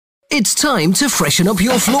It's time to freshen up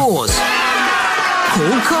your floors.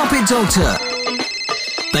 Call Carpet Doctor.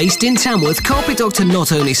 Based in Tamworth, Carpet Doctor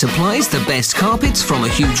not only supplies the best carpets from a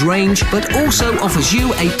huge range, but also offers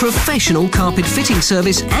you a professional carpet fitting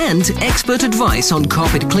service and expert advice on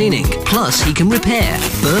carpet cleaning. Plus, he can repair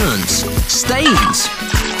burns, stains,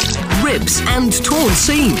 rips and torn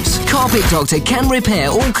seams. Carpet Doctor can repair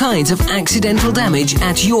all kinds of accidental damage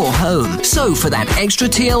at your home. So for that extra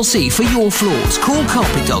TLC for your floors, call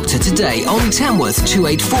Carpet Doctor today on Tamworth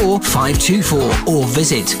 284 524 or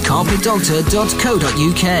visit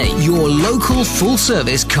carpetdoctor.co.uk, your local full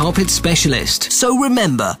service carpet specialist. So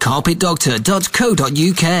remember,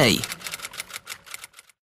 carpetdoctor.co.uk.